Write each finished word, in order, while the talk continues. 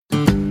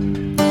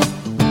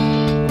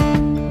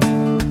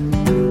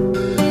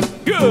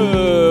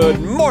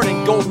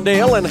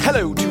Avondale, and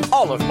hello to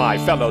all of my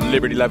fellow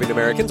liberty-loving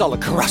Americans all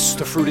across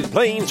the fruited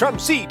plains from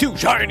sea to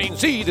shining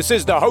sea. This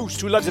is the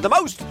host who loves it the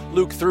most,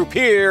 Luke Throop,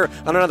 here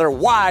on another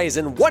wise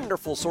and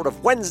wonderful sort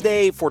of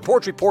Wednesday for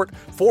Torch Report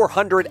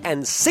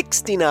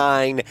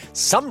 469.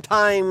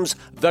 Sometimes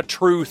the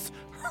truth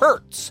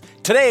hurts.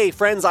 Today,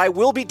 friends, I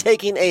will be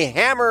taking a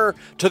hammer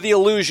to the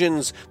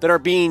illusions that are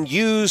being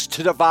used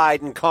to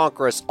divide and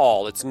conquer us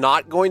all. It's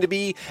not going to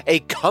be a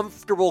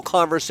comfortable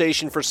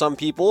conversation for some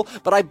people,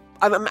 but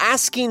I'm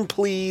asking,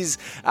 please,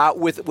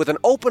 with an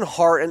open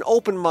heart, an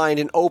open mind,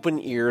 and open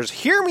ears,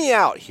 hear me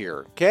out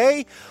here,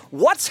 okay?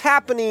 What's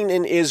happening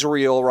in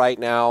Israel right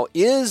now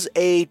is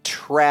a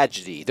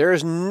tragedy. There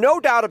is no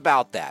doubt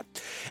about that.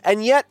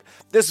 And yet,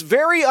 this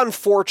very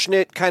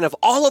unfortunate kind of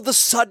all of a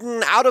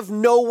sudden, out of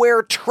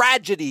nowhere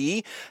tragedy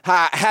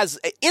has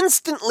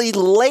instantly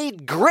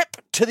laid grip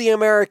to the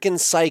American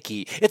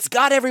psyche. It's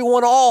got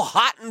everyone all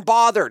hot and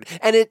bothered,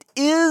 and it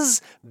is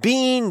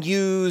being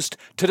used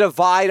to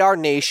divide our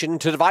nation,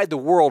 to divide the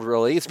world,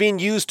 really. It's being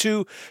used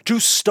to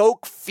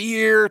stoke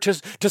fear,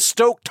 to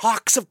stoke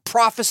talks of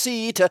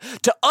prophecy, to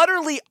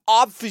utterly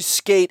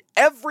obfuscate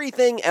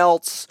everything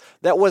else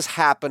that was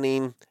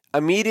happening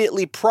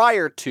immediately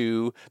prior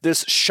to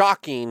this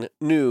shocking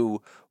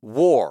new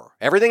war.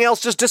 Everything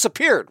else just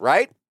disappeared,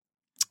 right?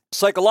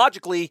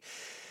 Psychologically,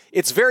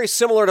 it's very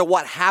similar to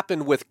what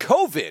happened with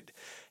COVID,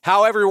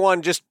 how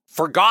everyone just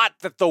forgot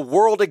that the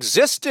world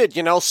existed.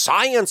 You know,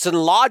 science and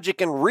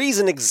logic and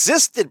reason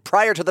existed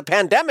prior to the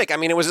pandemic. I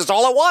mean, it was just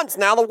all at once.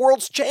 Now the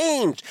world's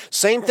changed.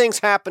 Same thing's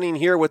happening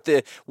here with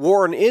the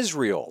war in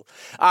Israel.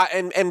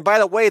 And by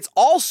the way, it's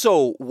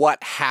also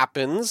what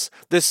happens,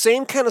 the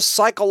same kind of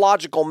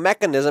psychological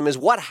mechanism is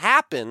what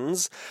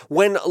happens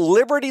when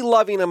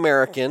liberty-loving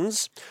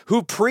Americans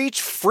who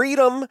preach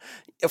freedom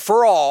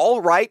for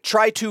all, right,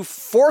 try to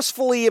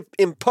forcefully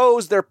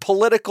impose their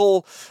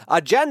political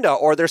agenda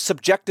or their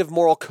subjective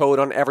moral code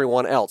on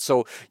everyone else.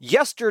 So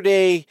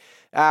yesterday,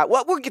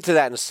 we'll get to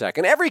that in a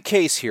second. Every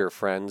case here,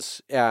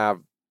 friends,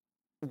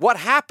 what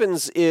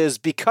happens is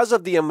because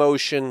of the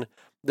emotion,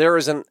 there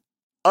is an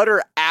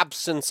utter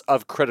absence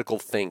of critical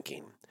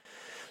thinking.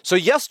 So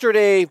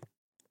yesterday,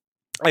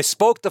 I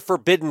spoke the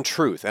forbidden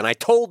truth, and I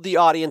told the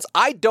audience,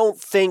 I don't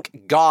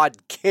think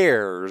God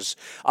cares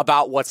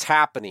about what's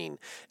happening.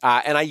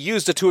 And I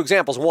used the two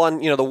examples. One,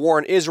 the war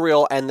in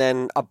Israel, and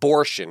then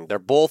abortion. They're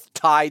both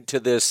tied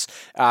to this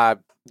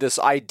this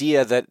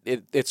idea that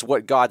it's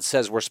what God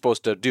says we're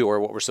supposed to do or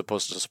what we're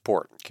supposed to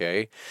support,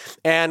 okay?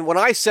 And when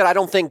I said I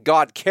don't think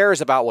God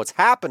cares about what's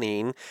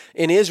happening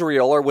in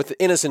Israel or with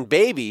innocent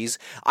babies,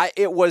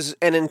 it was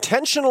an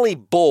intentionally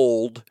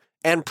bold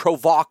and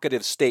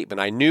provocative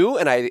statement. I knew,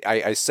 and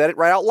I said it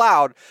right out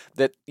loud,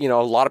 that, a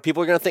lot of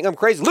people are going to think I'm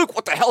crazy. Luke,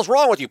 what the hell's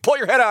wrong with you? Pull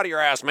your head out of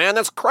your ass, man.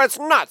 That's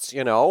nuts,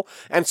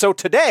 And so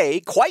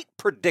today, quite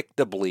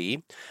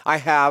predictably, I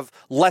have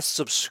less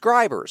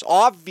subscribers.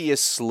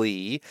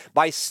 Obviously,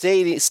 by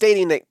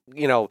stating that,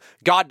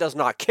 God does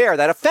not care,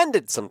 that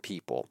offended some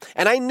people.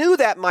 And I knew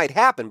that might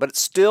happen, but it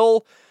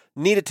still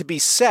needed to be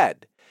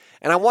said.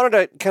 And I wanted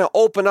to kind of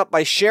open up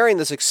by sharing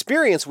this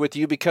experience with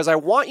you because I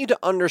want you to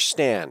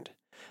understand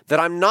that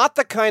I'm not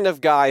the kind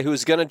of guy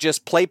who's going to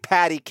just play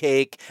patty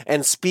cake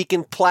and speak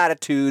in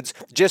platitudes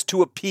just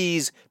to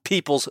appease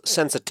people's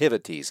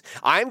sensitivities.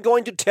 I'm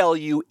going to tell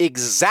you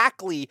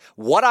exactly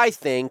what I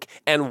think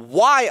and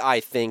why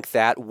I think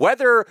that,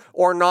 whether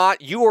or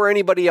not you or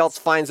anybody else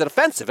finds it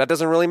offensive. That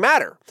doesn't really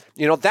matter.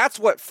 That's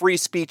what free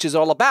speech is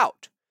all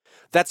about.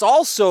 That's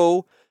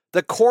also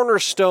the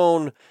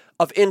cornerstone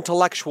of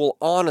intellectual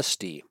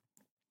honesty.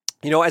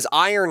 As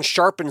iron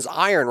sharpens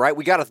iron, right?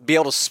 We got to be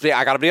able to speak.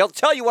 I got to be able to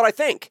tell you what I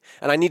think,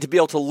 and I need to be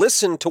able to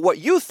listen to what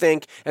you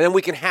think, and then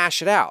we can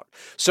hash it out.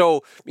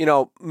 So,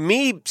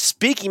 me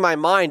speaking my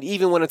mind,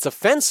 even when it's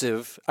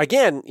offensive,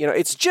 again,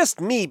 it's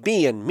just me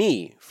being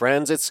me,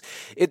 friends. It's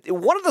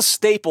one of the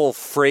staple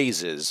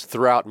phrases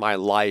throughout my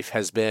life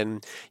has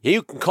been,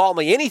 you can call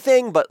me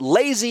anything but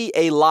lazy,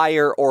 a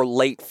liar, or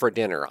late for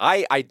dinner.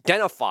 I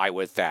identify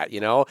with that,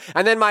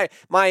 And then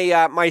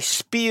my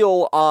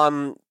spiel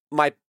on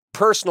my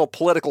personal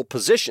political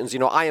positions.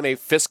 I am a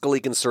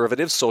fiscally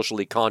conservative,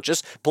 socially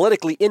conscious,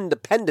 politically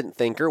independent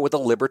thinker with a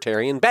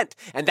libertarian bent.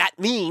 And that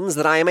means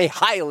that I am a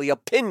highly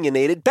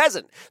opinionated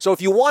peasant. So if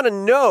you want to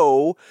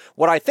know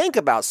what I think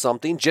about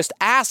something, just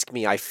ask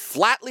me. I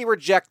flatly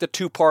reject the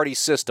two-party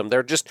system.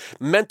 They're just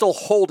mental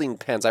holding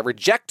pens. I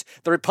reject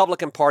the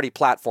Republican Party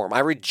platform. I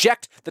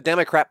reject the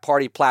Democrat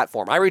Party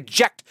platform. I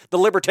reject the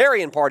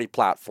Libertarian Party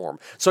platform.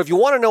 So if you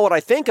want to know what I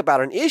think about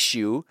an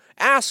issue,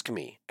 ask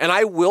me, and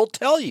I will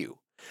tell you.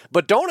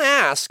 But don't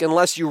ask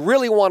unless you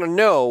really want to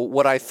know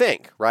what I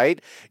think,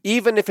 right?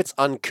 Even if it's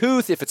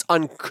uncouth, if it's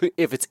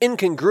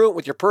incongruent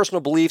with your personal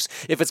beliefs,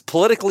 if it's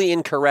politically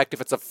incorrect, if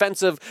it's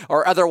offensive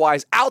or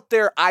otherwise out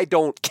there, I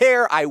don't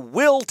care. I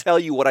will tell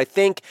you what I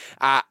think.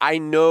 I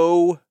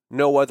know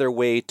no other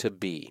way to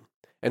be.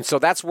 And so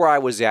that's where I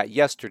was at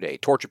yesterday.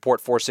 Torch Report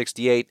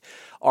 468,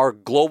 our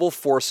global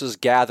forces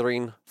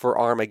gathering for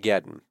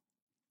Armageddon.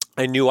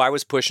 I knew I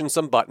was pushing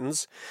some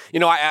buttons.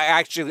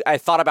 I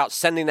thought about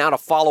sending out a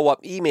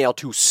follow-up email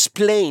to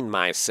explain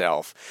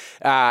myself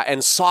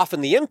and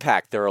soften the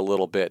impact there a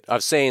little bit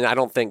of saying I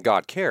don't think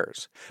God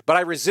cares. But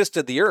I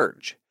resisted the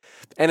urge.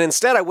 And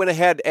instead, I went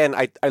ahead and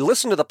I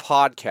listened to the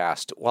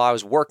podcast while I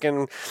was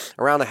working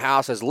around the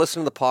house. I was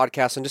listening to the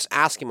podcast and just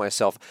asking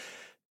myself,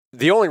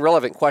 the only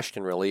relevant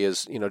question really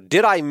is,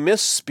 did I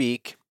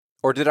misspeak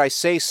or did I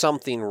say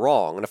something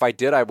wrong? And if I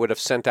did, I would have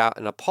sent out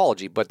an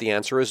apology. But the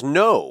answer is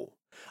no.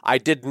 I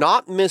did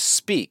not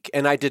misspeak,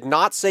 and I did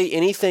not say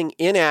anything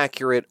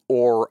inaccurate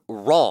or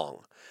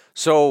wrong.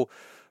 So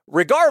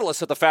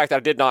regardless of the fact that I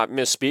did not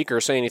misspeak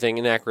or say anything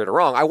inaccurate or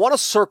wrong, I want to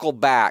circle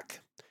back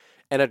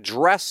and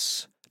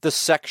address the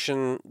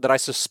section that I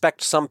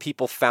suspect some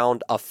people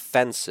found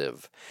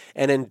offensive.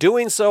 And in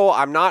doing so,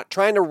 I'm not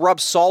trying to rub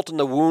salt in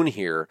the wound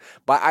here,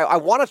 but I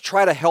want to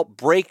try to help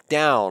break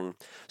down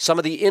some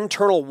of the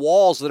internal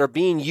walls that are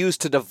being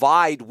used to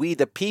divide we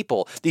the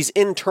people, these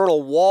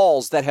internal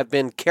walls that have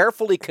been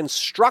carefully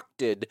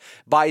constructed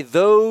by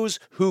those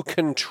who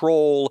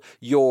control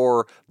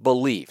your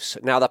beliefs.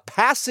 Now, the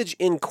passage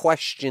in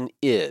question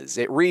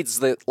it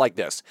reads like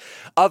this: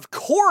 "Of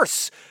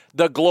course,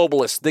 the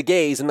globalists, the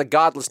gays, and the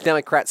godless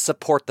Democrats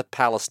support the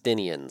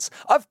Palestinians.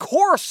 Of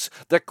course,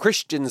 the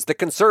Christians, the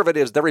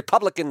conservatives, the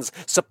Republicans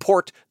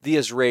support the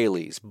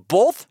Israelis.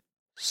 Both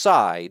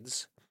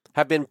sides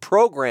have been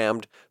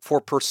programmed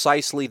for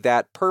precisely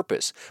that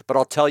purpose. But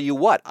I'll tell you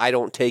what, I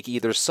don't take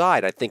either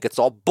side. I think it's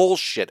all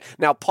bullshit."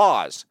 Now,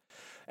 pause.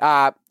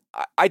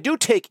 I do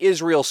take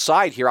Israel's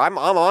side here. I'm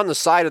on the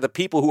side of the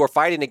people who are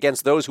fighting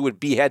against those who would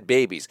behead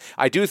babies.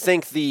 I do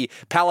think the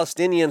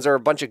Palestinians are a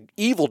bunch of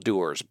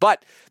evildoers.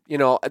 But,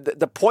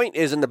 the point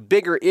is, in the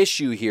bigger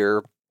issue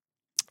here,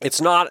 it's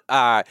not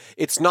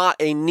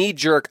a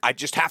knee-jerk, I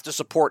just have to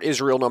support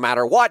Israel no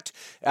matter what.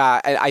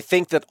 I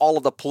think that all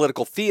of the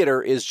political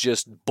theater is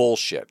just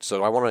bullshit.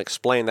 So I want to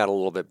explain that a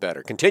little bit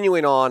better.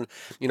 Continuing on,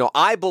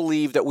 I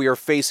believe that we are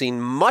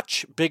facing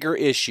much bigger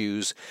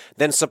issues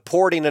than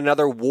supporting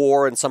another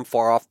war in some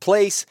far-off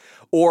place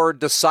or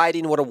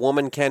deciding what a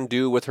woman can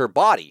do with her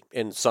body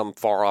in some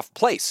far-off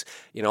place.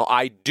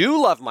 I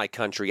do love my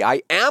country.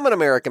 I am an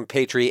American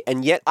patriot,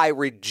 and yet I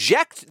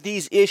reject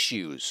these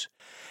issues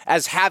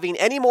as having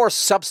any more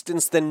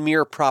substance than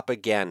mere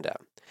propaganda.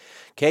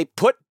 Okay,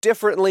 put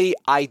differently,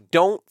 I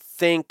don't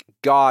think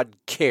God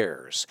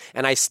cares.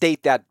 And I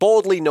state that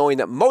boldly, knowing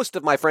that most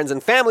of my friends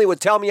and family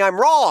would tell me I'm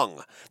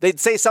wrong. They'd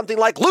say something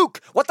like, "Luke,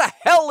 what the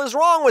hell is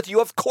wrong with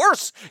you? Of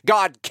course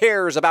God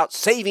cares about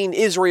saving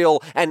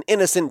Israel and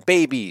innocent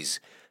babies."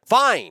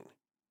 Fine,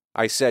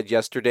 I said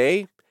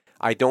yesterday.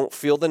 I don't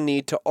feel the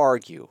need to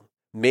argue.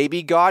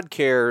 Maybe God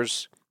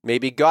cares,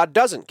 maybe God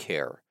doesn't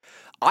care.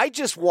 I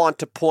just want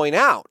to point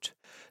out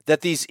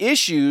that these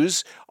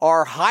issues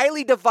are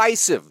highly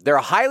divisive. They're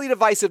highly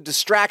divisive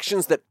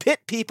distractions that pit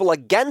people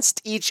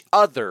against each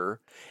other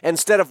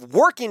instead of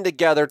working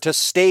together to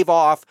stave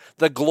off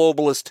the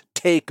globalist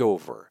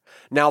takeover.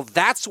 Now,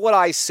 that's what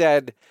I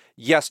said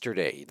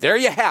yesterday. There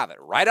you have it,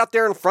 right out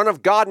there in front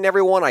of God and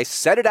everyone. I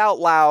said it out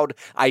loud.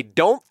 I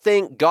don't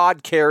think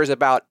God cares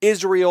about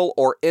Israel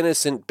or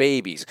innocent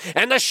babies.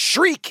 And the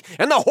shriek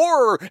and the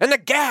horror and the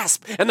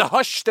gasp and the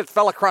hush that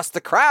fell across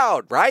the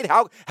crowd, right?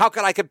 How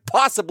could I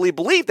possibly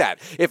believe that?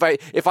 If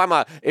I'm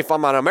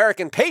an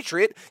American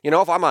patriot,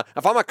 if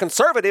I'm a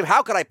conservative,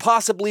 how could I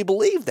possibly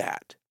believe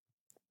that?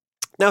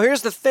 Now,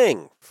 here's the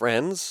thing,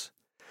 friends.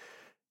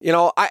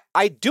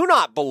 I do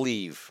not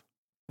believe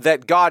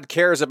that God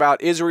cares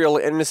about Israel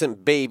and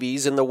innocent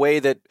babies in the way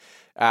that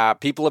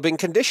people have been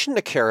conditioned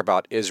to care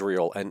about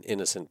Israel and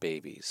innocent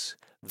babies.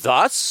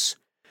 Thus,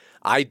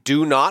 I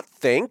do not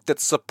think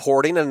that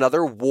supporting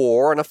another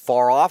war in a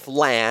far-off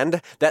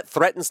land that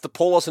threatens to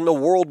pull us into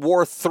World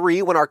War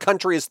III when our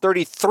country is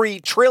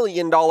 $33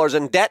 trillion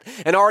in debt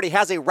and already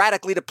has a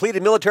radically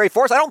depleted military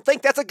force, I don't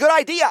think that's a good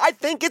idea. I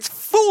think it's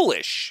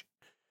foolish.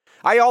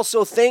 I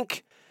also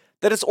think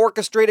that it's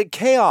orchestrated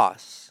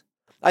chaos.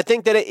 I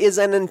think that it is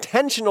an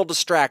intentional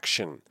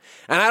distraction.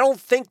 And I don't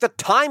think the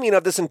timing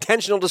of this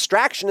intentional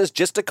distraction is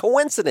just a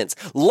coincidence.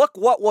 Look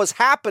what was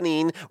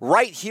happening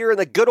right here in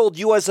the good old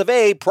US of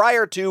A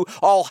prior to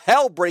all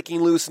hell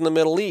breaking loose in the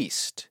Middle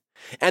East.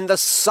 And the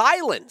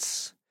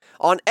silence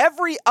on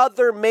every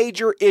other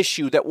major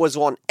issue that was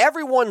on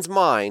everyone's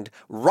mind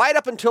right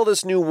up until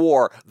this new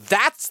war,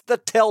 that's the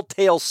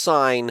telltale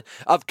sign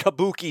of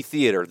kabuki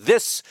theater.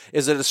 This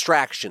is a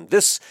distraction.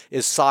 This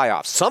is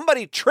psyops.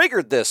 Somebody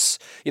triggered this,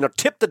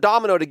 tipped the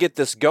domino to get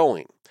this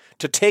going,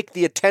 to take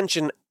the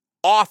attention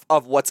off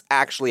of what's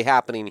actually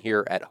happening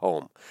here at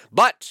home.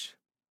 But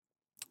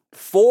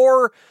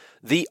for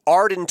the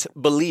ardent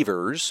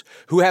believers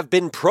who have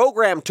been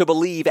programmed to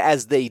believe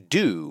as they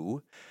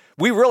do,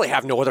 we really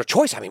have no other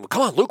choice. I mean,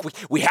 come on, Luke,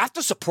 we have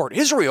to support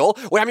Israel.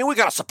 We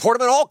got to support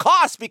them at all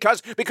costs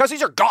because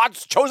these are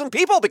God's chosen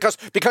people, because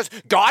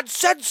God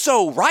said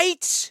so,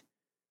 right?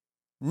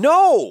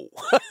 No,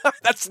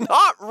 that's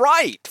not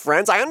right,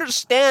 friends. I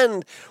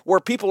understand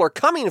where people are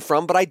coming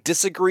from, but I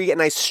disagree,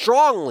 and I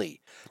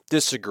strongly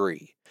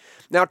disagree.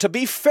 Now, to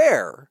be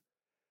fair,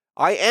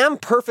 I am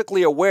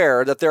perfectly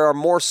aware that there are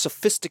more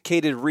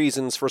sophisticated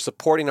reasons for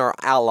supporting our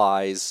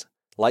allies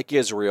like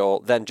Israel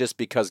than just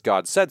because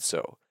God said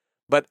so.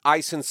 But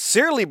I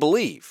sincerely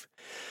believe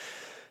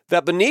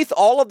that beneath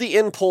all of the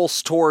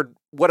impulse toward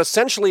what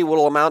essentially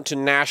will amount to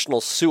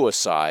national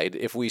suicide,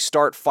 if we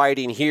start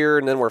fighting here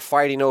and then we're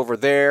fighting over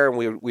there,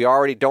 and we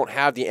already don't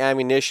have the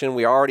ammunition,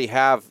 we already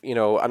have,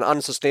 an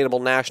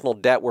unsustainable national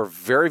debt, we're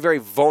very, very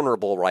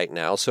vulnerable right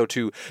now. So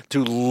to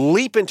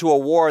leap into a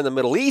war in the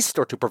Middle East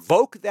or to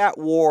provoke that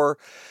war,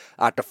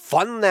 to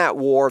fund that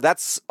war,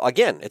 that's,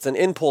 again, it's an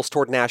impulse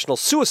toward national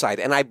suicide.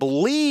 And I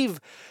believe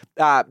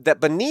that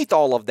beneath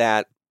all of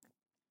that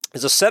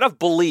is a set of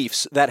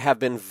beliefs that have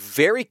been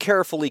very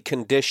carefully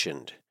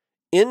conditioned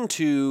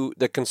into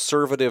the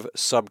conservative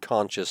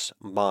subconscious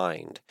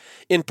mind.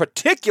 In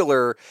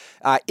particular,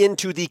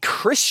 into the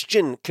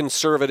Christian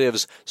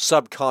conservatives'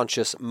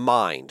 subconscious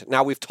mind.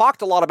 Now, we've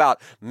talked a lot about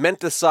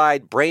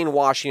menticide,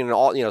 brainwashing, and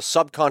all,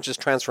 subconscious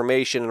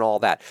transformation and all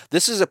that.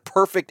 This is a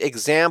perfect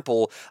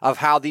example of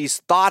how these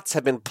thoughts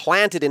have been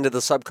planted into the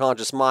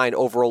subconscious mind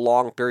over a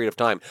long period of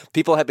time.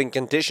 People have been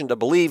conditioned to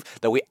believe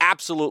that we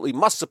absolutely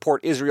must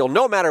support Israel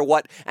no matter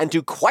what, and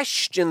to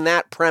question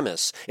that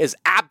premise is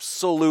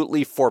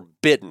absolutely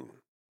forbidden.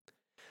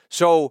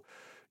 So,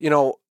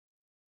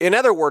 in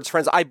other words,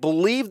 friends, I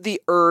believe the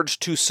urge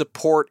to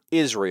support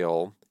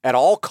Israel at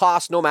all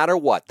costs, no matter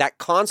what, that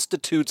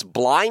constitutes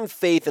blind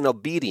faith and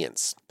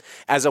obedience,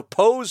 as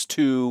opposed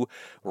to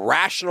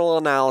rational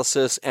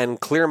analysis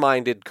and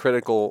clear-minded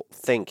critical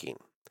thinking.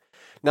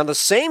 Now,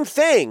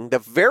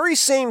 the very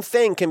same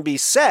thing can be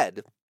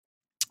said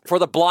for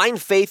the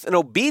blind faith and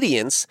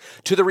obedience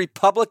to the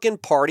Republican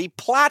Party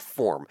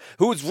platform,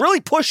 who's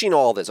really pushing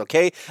all this,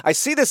 okay? I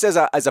see this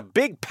as a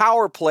big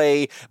power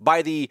play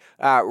by the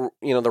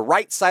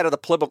right side of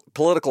the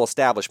political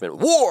establishment.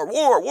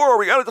 War,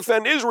 we got to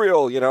defend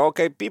Israel,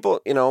 okay? People,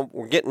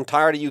 we're getting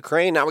tired of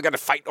Ukraine, now we got to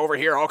fight over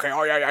here, okay,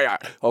 oh yeah,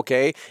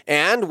 okay?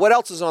 And what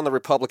else is on the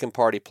Republican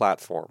Party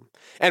platform?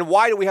 And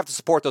why do we have to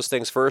support those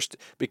things? First,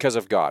 because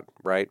of God,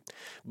 right?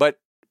 But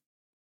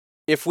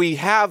if we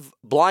have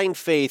blind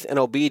faith and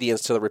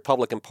obedience to the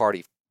Republican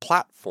Party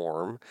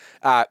platform,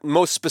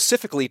 most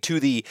specifically to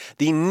the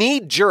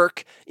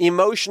knee-jerk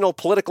emotional,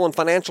 political, and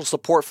financial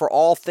support for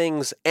all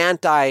things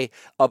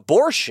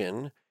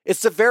anti-abortion,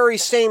 it's the very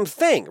same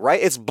thing,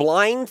 right? It's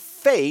blind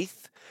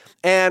faith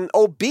and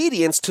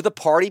obedience to the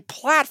party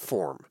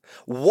platform.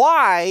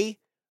 Why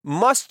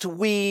must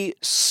we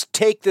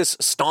take this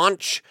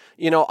staunch,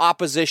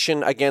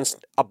 opposition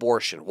against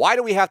abortion? Why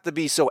do we have to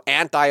be so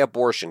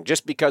anti-abortion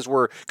just because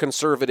we're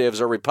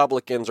conservatives or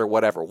Republicans or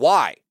whatever?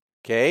 Why?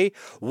 Okay?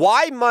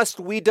 Why must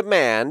we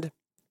demand,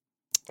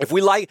 if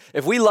we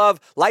love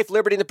life,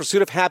 liberty, and the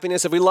pursuit of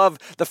happiness, if we love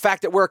the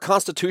fact that we're a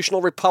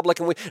constitutional republic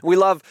and we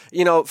love,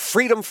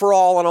 freedom for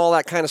all and all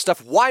that kind of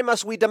stuff, why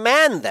must we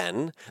demand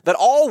then that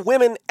all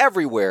women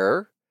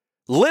everywhere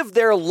live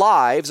their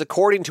lives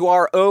according to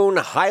our own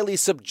highly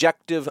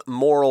subjective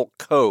moral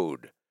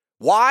code?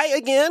 Why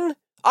again?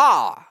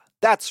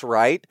 That's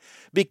right,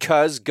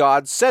 because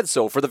God said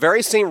so. For the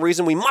very same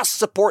reason we must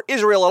support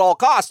Israel at all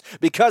costs,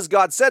 because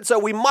God said so.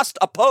 We must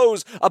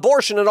oppose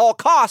abortion at all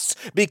costs,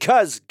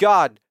 because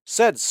God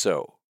said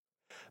so.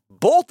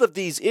 Both of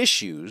these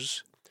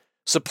issues,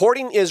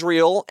 supporting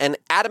Israel and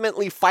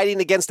adamantly fighting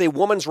against a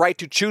woman's right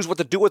to choose what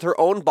to do with her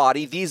own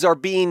body, these are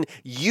being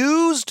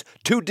used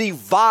to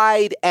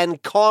divide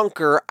and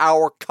conquer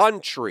our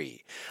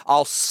country.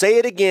 I'll say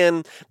it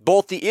again,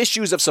 both the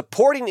issues of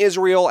supporting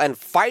Israel and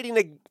fighting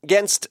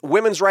against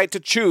women's right to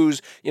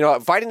choose,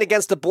 fighting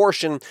against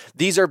abortion,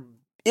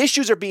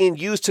 issues are being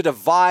used to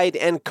divide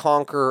and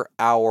conquer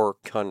our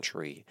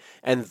country.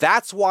 And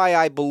that's why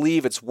I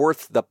believe it's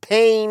worth the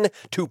pain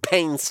to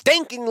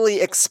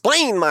painstakingly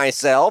explain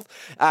myself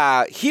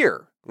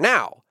here,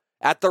 now,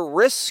 at the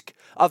risk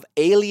of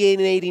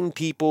alienating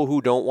people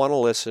who don't want to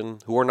listen,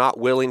 who are not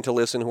willing to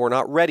listen, who are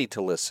not ready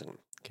to listen.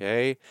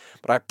 Okay?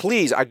 But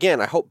please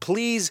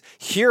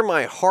hear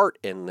my heart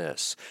in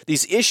this.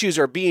 These issues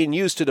are being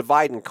used to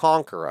divide and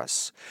conquer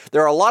us.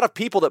 There are a lot of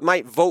people that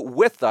might vote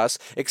with us,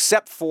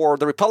 except for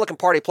the Republican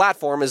Party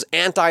platform is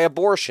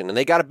anti-abortion, and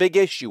they got a big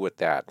issue with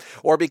that.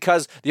 Or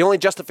because the only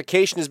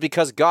justification is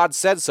because God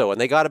said so, and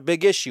they got a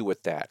big issue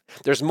with that.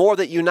 There's more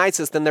that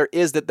unites us than there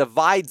is that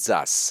divides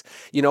us.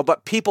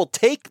 But people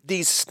take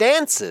these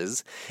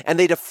stances, and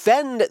they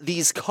defend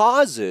these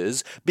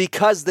causes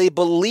because they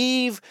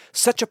believe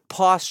such a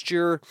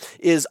posture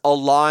is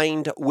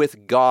aligned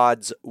with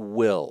God's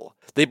will.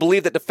 They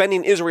believe that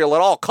defending Israel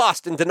at all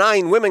costs and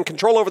denying women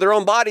control over their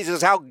own bodies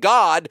is how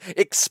God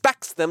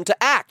expects them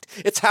to act.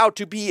 It's how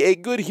to be a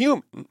good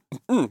human.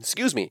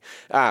 Excuse me.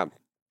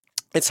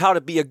 It's how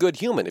to be a good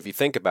human, if you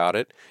think about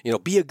it.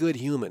 Be a good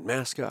human,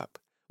 mask up.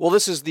 Well,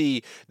 this is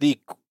the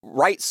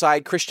right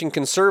side Christian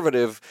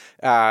conservative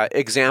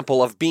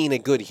example of being a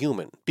good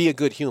human. Be a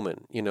good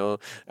human,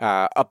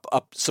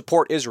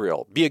 support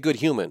Israel. Be a good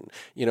human,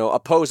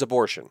 oppose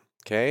abortion,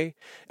 okay?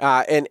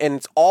 And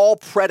it's all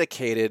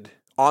predicated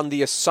on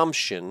the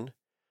assumption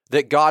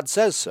that God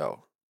says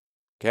so.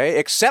 Okay,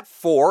 except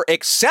for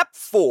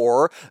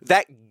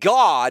that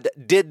God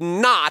did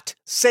not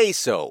say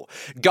so.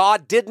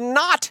 God did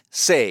not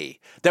say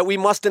that we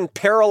must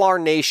imperil our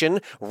nation,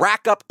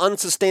 rack up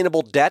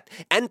unsustainable debt,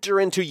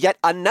 enter into yet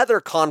another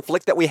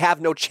conflict that we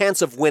have no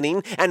chance of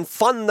winning, and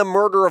fund the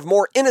murder of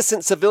more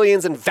innocent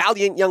civilians and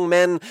valiant young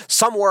men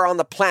somewhere on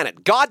the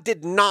planet. God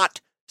did not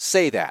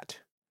say that.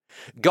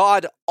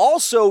 God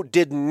also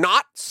did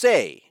not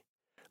say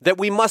that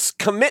we must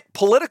commit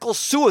political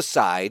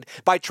suicide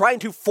by trying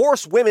to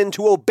force women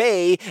to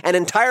obey an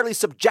entirely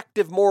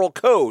subjective moral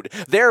code,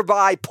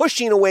 thereby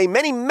pushing away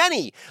many,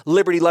 many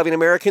liberty-loving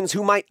Americans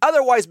who might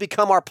otherwise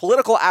become our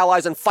political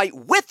allies and fight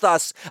with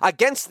us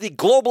against the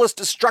globalist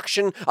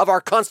destruction of our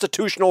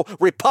constitutional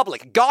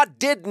republic. God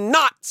did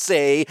not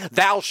say,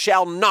 "Thou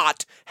shalt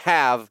not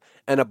have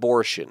an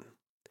abortion."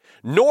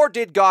 Nor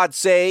did God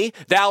say,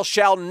 "Thou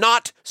shalt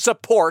not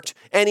support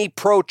any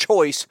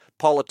pro-choice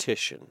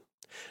politician."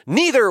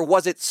 Neither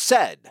was it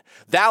said,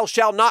 "Thou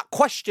shalt not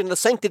question the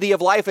sanctity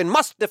of life and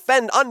must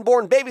defend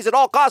unborn babies at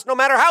all costs, no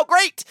matter how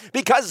great,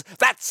 because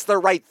that's the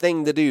right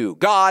thing to do."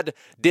 God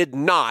did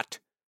not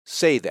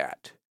say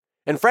that.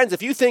 And friends,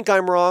 if you think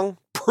I'm wrong,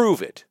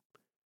 prove it.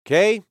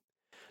 Okay?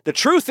 The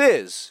truth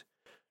is,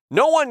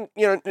 no one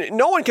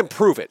can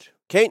prove it.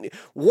 Okay?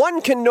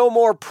 One can no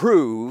more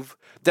prove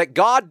that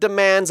God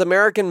demands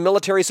American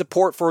military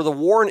support for the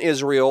war in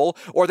Israel,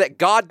 or that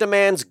God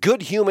demands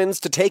good humans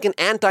to take an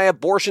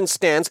anti-abortion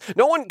stance.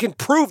 No one can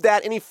prove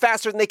that any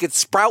faster than they could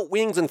sprout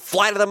wings and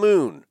fly to the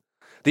moon.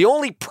 The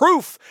only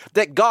proof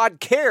that God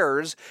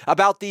cares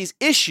about these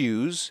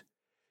issues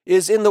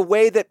is in the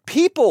way that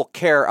people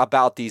care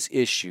about these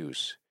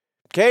issues.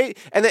 Okay?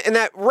 And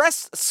that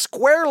rests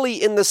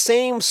squarely in the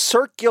same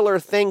circular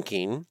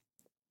thinking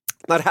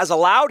that has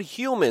allowed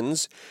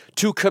humans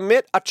to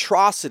commit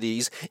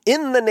atrocities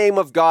in the name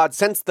of God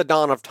since the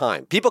dawn of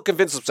time. People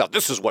convince themselves,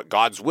 this is what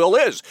God's will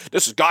is.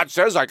 This is God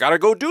says, I gotta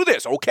go do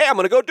this. Okay, I'm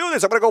gonna go do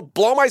this. I'm gonna go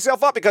blow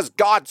myself up because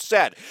God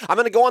said. I'm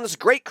gonna go on this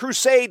great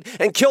crusade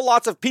and kill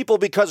lots of people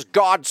because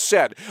God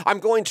said.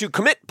 I'm going to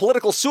commit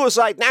political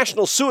suicide,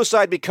 national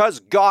suicide because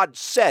God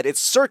said.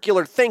 It's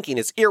circular thinking.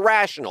 It's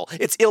irrational.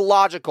 It's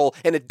illogical,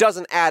 and it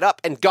doesn't add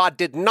up, and God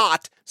did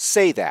not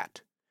say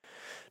that.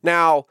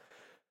 Now,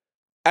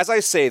 as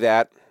I say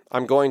that,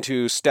 I'm going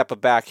to step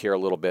back here a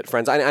little bit,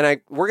 friends.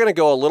 We're going to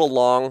go a little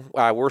long.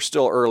 We're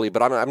still early,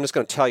 but I'm just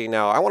going to tell you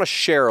now, I want to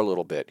share a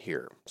little bit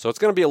here. So it's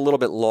going to be a little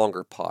bit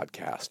longer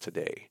podcast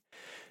today.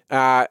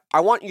 I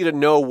want you to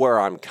know where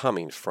I'm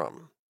coming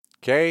from,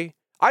 okay?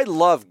 I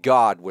love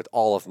God with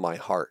all of my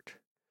heart.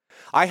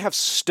 I have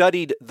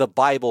studied the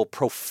Bible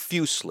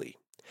profusely.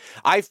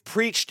 I've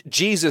preached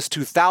Jesus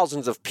to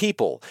thousands of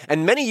people,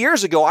 and many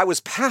years ago, I was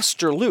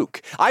Pastor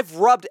Luke. I've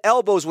rubbed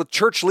elbows with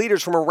church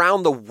leaders from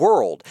around the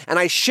world, and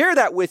I share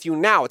that with you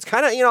now. It's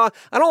kind of,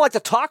 I don't like to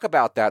talk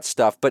about that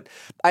stuff, but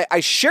I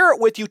share it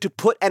with you to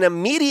put an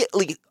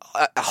immediately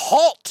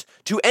halt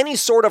to any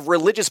sort of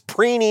religious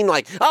preening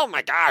like, oh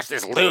my gosh,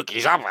 this Luke,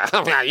 he's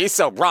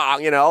so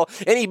wrong,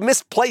 any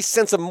misplaced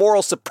sense of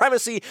moral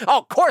supremacy. Oh,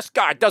 of course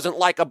God doesn't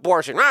like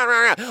abortion.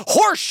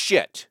 Horse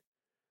shit.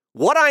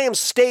 What I am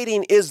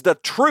stating is the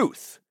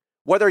truth,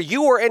 whether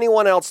you or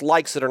anyone else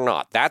likes it or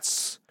not.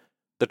 That's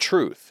the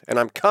truth. And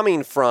I'm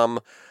coming from,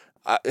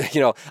 I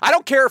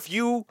don't care if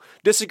you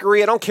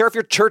disagree. I don't care if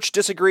your church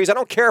disagrees. I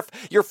don't care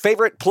if your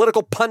favorite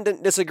political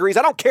pundit disagrees.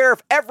 I don't care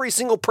if every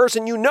single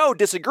person you know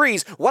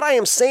disagrees. What I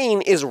am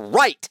saying is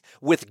right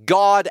with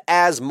God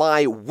as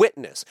my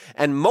witness.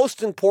 And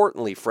most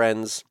importantly,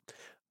 friends,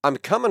 I'm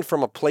coming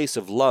from a place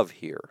of love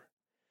here.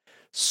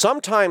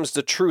 Sometimes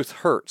the truth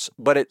hurts,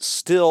 but it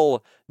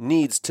still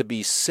needs to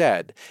be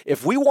said.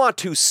 If we want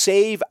to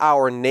save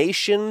our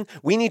nation,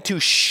 we need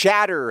to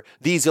shatter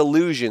these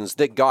illusions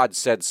that God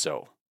said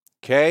so.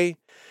 Okay?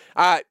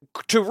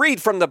 To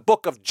read from the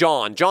book of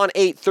John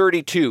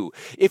 8:32,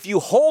 if you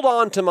hold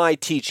on to my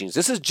teachings,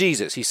 this is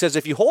Jesus. He says,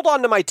 if you hold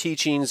on to my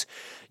teachings,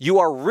 you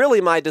are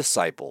really my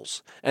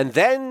disciples, and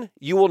then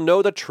you will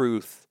know the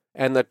truth,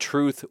 and the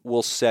truth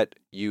will set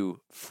you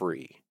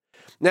free.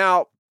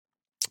 Now,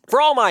 for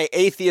all my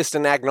atheist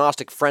and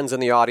agnostic friends in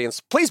the audience,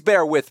 please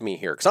bear with me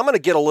here, because I'm going to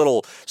get a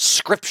little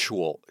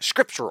scriptural.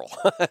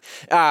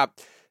 The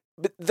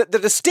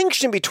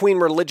distinction between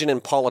religion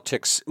and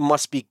politics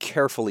must be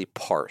carefully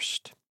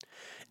parsed.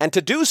 And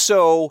to do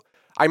so,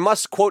 I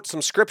must quote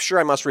some scripture.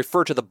 I must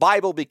refer to the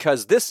Bible,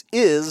 because this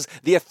is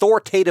the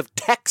authoritative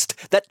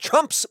text that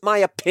trumps my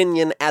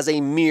opinion as a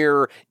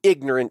mere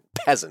ignorant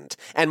peasant.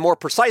 And more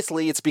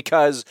precisely, it's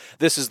because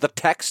this is the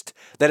text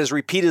that is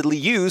repeatedly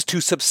used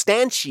to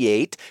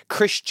substantiate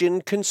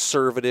Christian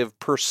conservative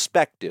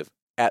perspective,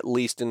 at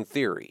least in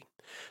theory.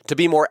 To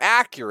be more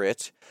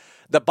accurate,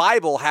 the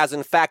Bible has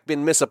in fact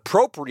been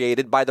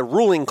misappropriated by the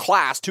ruling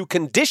class to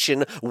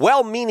condition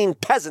well-meaning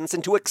peasants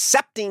into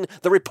accepting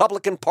the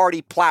Republican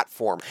Party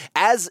platform,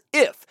 as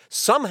if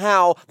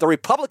somehow the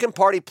Republican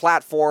Party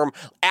platform,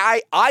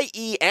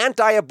 i.e.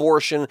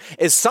 anti-abortion,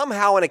 is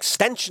somehow an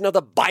extension of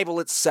the Bible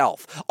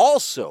itself.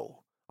 Also,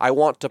 I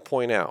want to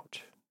point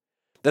out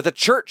that the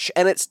church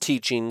and its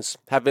teachings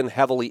have been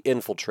heavily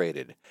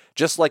infiltrated,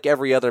 just like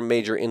every other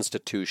major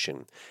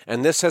institution,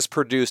 and this has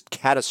produced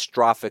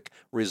catastrophic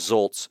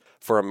results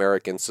for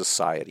American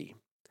society.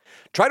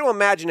 Try to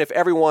imagine if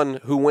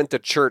everyone who went to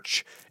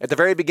church at the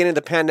very beginning of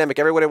the pandemic,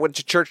 everyone who went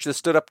to church that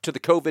stood up to the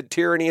COVID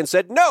tyranny and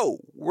said, no,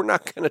 we're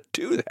not going to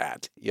do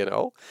that,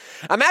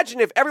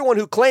 Imagine if everyone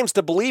who claims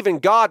to believe in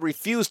God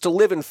refused to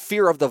live in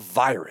fear of the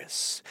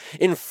virus,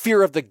 in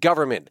fear of the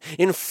government,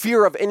 in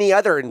fear of any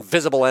other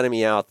invisible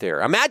enemy out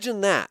there. Imagine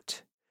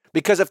that.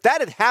 Because if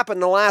that had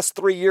happened, the last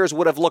 3 years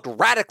would have looked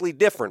radically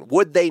different,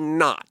 would they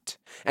not?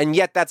 And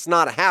yet that's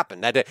not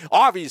happened.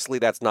 Obviously,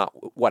 that's not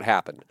what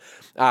happened.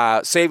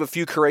 Save a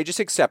few courageous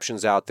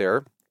exceptions out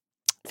there.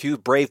 A few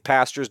brave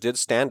pastors did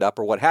stand up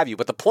or what have you.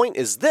 But the point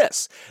is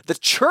this. The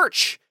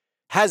church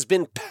has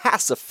been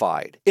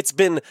pacified. It's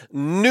been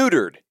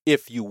neutered,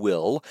 if you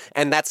will,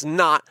 and that's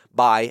not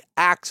by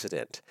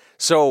accident.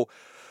 So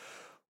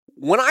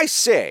when I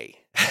say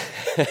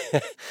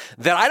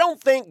that I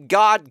don't think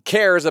God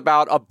cares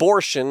about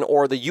abortion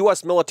or the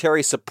U.S.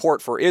 military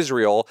support for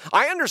Israel,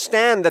 I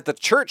understand that the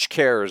church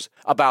cares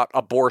about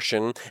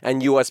abortion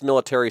and U.S.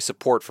 military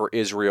support for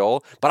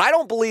Israel, but I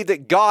don't believe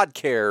that God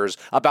cares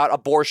about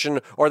abortion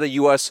or the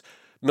U.S.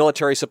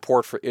 military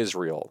support for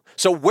Israel.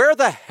 So where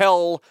the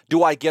hell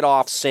do I get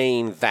off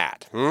saying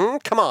that?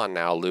 Come on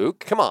now, Luke.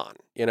 Come on.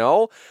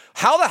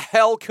 How the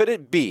hell could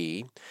it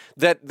be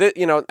that,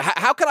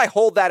 how could I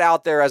hold that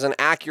out there as an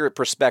accurate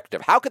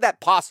perspective? How could that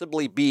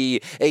possibly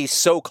be a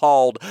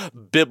so-called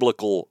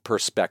biblical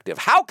perspective?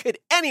 How could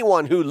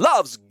anyone who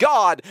loves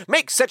God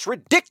make such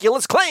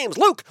ridiculous claims?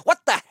 Luke, what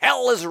the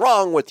hell is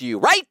wrong with you,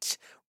 right?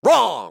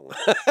 Wrong.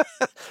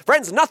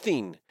 Friends,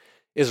 nothing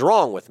is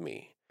wrong with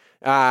me.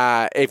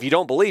 If you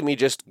don't believe me,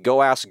 just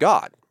go ask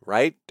God.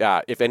 Right?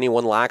 If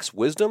anyone lacks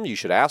wisdom, you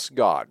should ask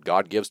God.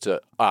 God gives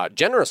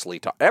generously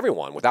to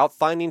everyone without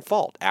finding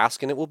fault.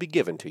 Ask and it will be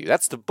given to you.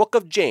 That's the book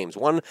of James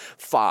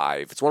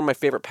 1:5. It's one of my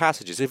favorite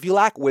passages. If you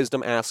lack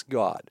wisdom, ask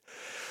God.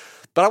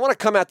 But I want to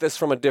come at this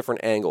from a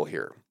different angle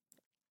here.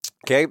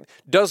 Okay?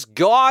 Does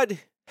God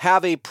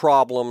have a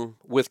problem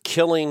with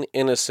killing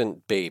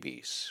innocent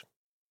babies?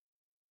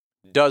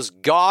 Does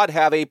God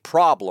have a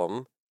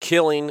problem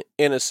killing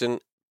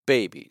innocent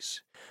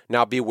babies?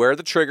 Now beware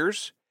the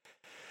triggers.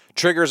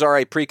 Triggers are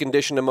a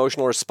preconditioned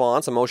emotional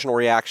response, emotional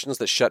reactions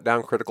that shut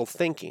down critical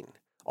thinking.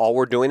 All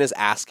we're doing is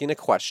asking a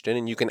question,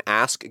 and you can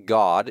ask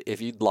God if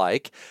you'd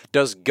like,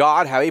 does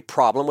God have a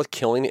problem with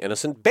killing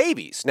innocent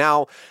babies?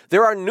 Now,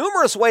 there are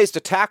numerous ways to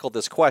tackle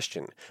this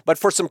question, but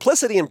for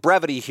simplicity and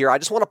brevity here, I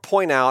just want to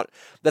point out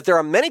that there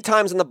are many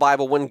times in the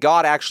Bible when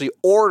God actually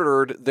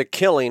ordered the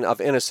killing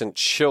of innocent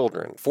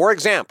children. For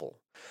example,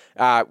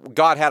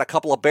 God had a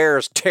couple of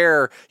bears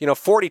tear,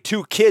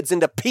 42 kids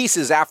into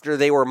pieces after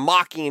they were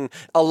mocking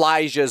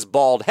Elijah's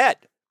bald head.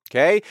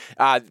 Okay?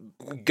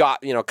 God,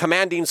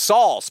 commanding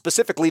Saul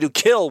specifically to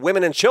kill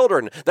women and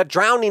children, the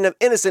drowning of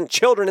innocent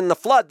children in the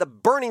flood, the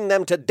burning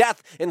them to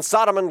death in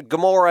Sodom and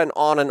Gomorrah, and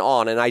on and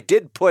on. And I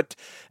did put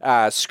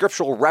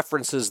scriptural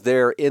references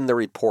there in the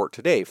report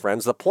today,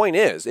 friends. The point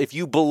is, if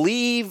you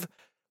believe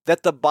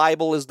that the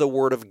Bible is the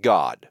Word of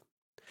God,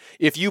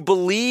 if you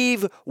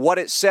believe what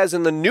it says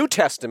in the New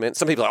Testament,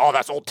 some people are like, oh,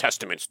 that's Old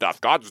Testament stuff.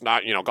 That's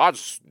not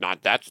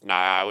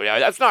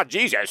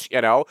Jesus,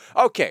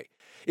 Okay.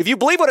 If you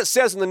believe what it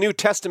says in the New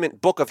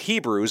Testament book of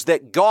Hebrews,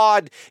 that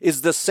God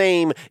is the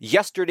same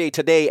yesterday,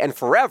 today, and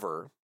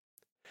forever,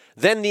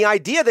 then the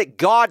idea that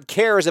God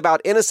cares about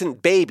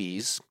innocent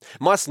babies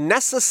must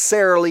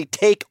necessarily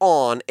take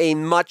on a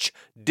much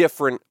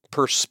different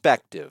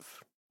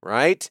perspective,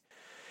 right?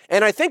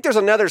 And I think there's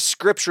another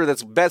scripture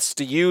that's best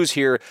to use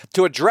here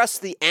to address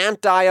the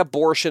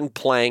anti-abortion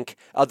plank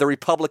of the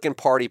Republican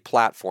Party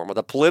platform, or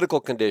the political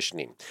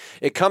conditioning.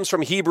 It comes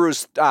from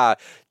Hebrews book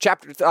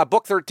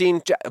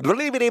 13,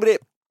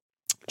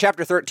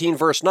 chapter 13,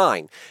 verse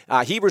 9.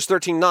 Hebrews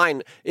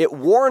 13:9, it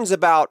warns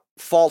about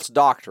false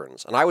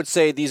doctrines. And I would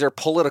say these are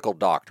political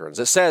doctrines.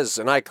 It says,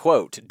 and I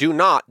quote, "Do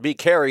not be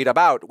carried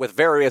about with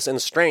various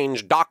and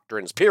strange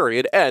doctrines,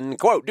 period," end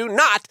quote. Do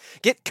not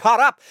get caught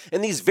up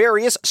in these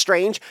various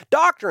strange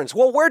doctrines.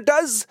 Well, where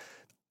does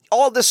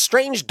all this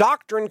strange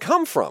doctrine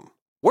come from?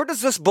 Where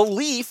does this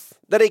belief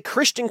that a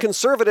Christian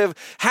conservative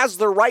has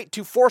the right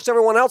to force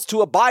everyone else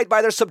to abide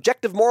by their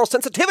subjective moral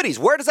sensitivities,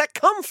 where does that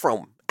come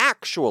from,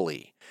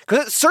 actually?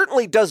 Because it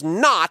certainly does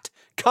not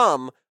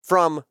come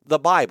from the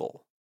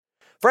Bible.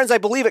 Friends, I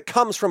believe it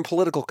comes from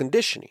political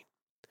conditioning.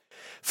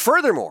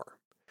 Furthermore,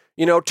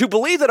 to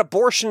believe that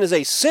abortion is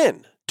a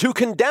sin, to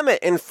condemn it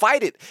and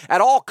fight it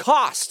at all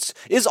costs,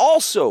 is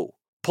also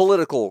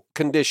political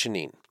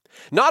conditioning.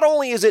 Not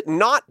only is it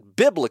not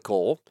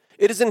biblical,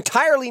 it is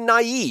entirely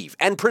naive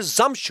and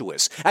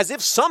presumptuous, as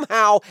if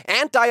somehow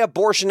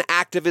anti-abortion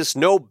activists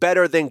know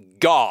better than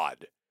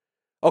God.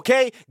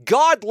 Okay?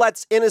 God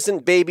lets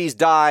innocent babies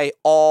die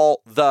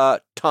all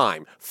the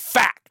time.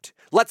 Fact.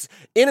 Lets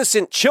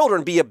innocent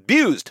children be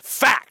abused.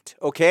 Fact.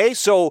 Okay?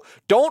 So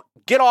don't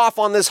get off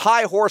on this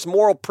high horse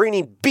moral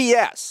preening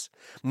BS.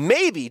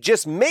 maybe,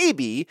 just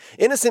maybe,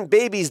 innocent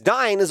babies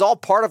dying is all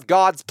part of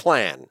God's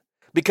plan,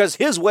 because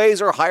his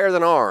ways are higher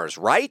than ours,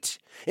 right?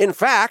 In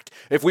fact,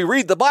 if we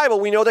read the Bible,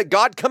 we know that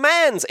God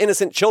commands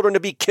innocent children to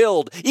be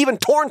killed, even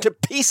torn to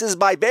pieces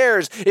by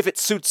bears if it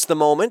suits the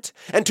moment.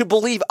 And to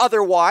believe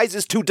otherwise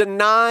is to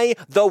deny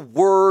the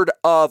word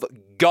of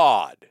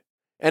God.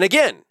 And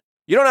again,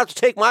 you don't have to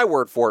take my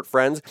word for it,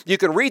 friends. You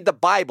can read the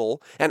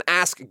Bible and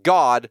ask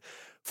God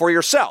for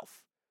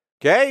yourself.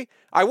 Okay?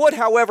 I would,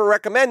 however,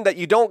 recommend that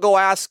you don't go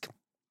ask,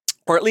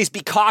 or at least be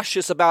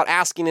cautious about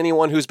asking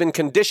anyone who's been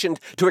conditioned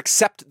to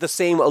accept the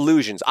same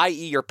illusions, i.e.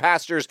 your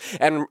pastors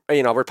and,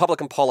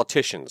 Republican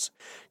politicians,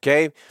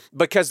 okay?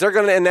 Because they're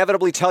going to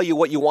inevitably tell you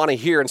what you want to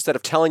hear instead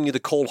of telling you the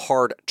cold,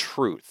 hard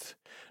truth.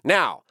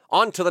 Now,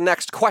 on to the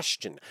next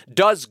question.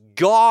 Does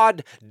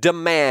God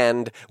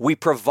demand we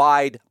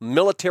provide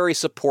military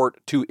support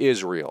to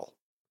Israel?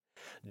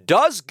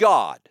 Does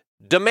God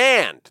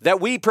demand that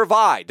we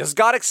provide? Does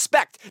God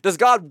expect? Does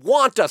God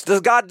want us?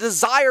 Does God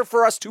desire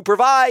for us to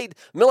provide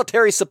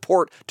military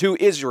support to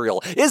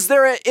Israel? Is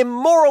there an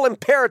immoral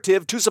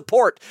imperative to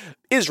support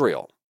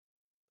Israel?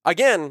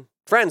 Again,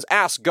 friends,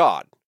 ask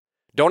God.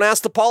 Don't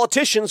ask the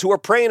politicians who are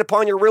preying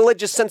upon your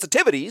religious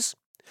sensitivities.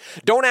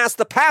 Don't ask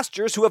the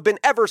pastors who have been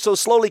ever so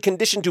slowly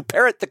conditioned to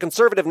parrot the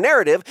conservative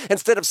narrative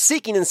instead of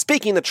seeking and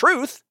speaking the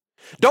truth.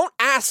 Don't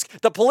ask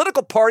the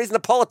political parties and the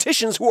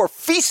politicians who are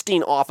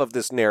feasting off of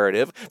this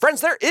narrative. Friends,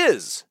 there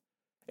is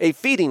a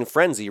feeding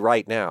frenzy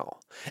right now.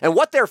 And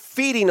what they're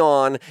feeding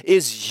on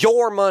is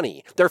your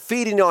money. They're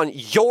feeding on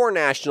your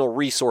national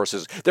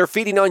resources. They're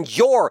feeding on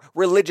your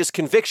religious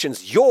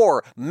convictions,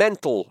 your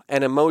mental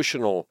and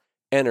emotional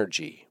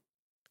energy.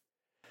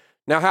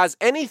 Now, has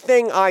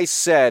anything I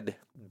said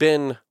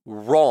been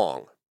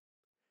wrong?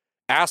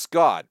 Ask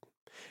God.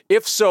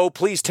 If so,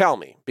 please tell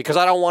me, because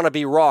I don't want to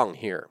be wrong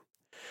here.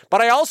 But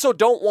I also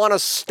don't want to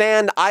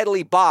stand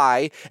idly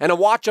by and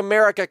watch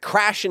America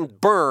crash and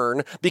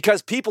burn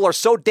because people are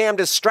so damn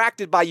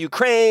distracted by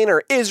Ukraine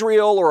or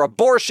Israel or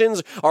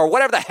abortions or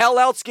whatever the hell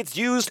else gets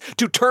used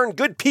to turn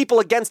good people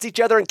against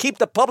each other and keep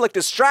the public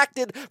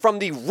distracted from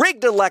the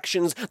rigged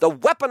elections, the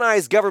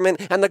weaponized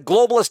government, and the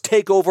globalist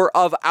takeover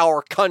of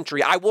our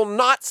country. I will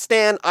not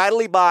stand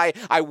idly by.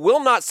 I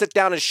will not sit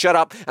down and shut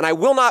up, and I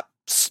will not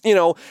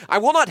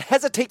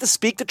hesitate to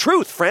speak the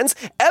truth, friends.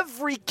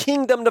 Every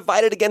kingdom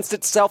divided against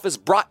itself is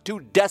brought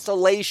to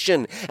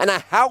desolation, and a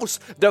house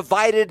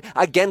divided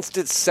against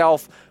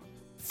itself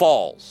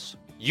falls.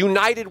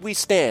 United we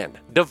stand,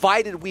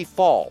 divided we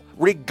fall.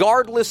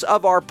 Regardless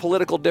of our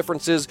political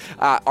differences,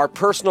 our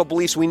personal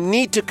beliefs, we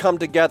need to come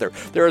together.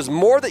 There is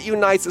more that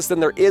unites us than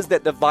there is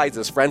that divides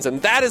us, friends,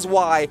 and that is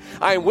why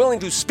I am willing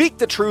to speak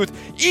the truth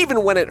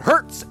even when it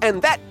hurts,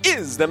 and that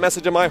is the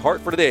message of my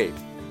heart for today.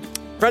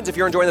 Friends, if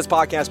you're enjoying this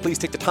podcast, please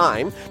take the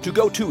time to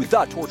go to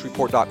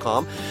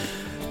thetorchreport.com.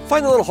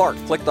 Find the little heart.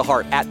 Click the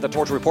heart at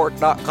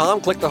thetorchreport.com.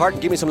 Click the heart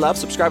and give me some love.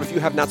 Subscribe if you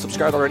have not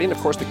subscribed already. And, of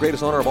course, the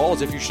greatest honor of all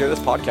is if you share this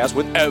podcast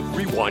with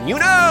everyone you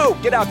know.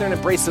 Get out there and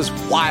embrace this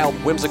wild,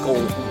 whimsical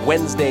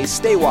Wednesday.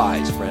 Stay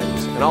wise,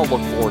 friends. And I'll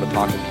look forward to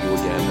talking to you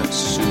again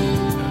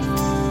soon.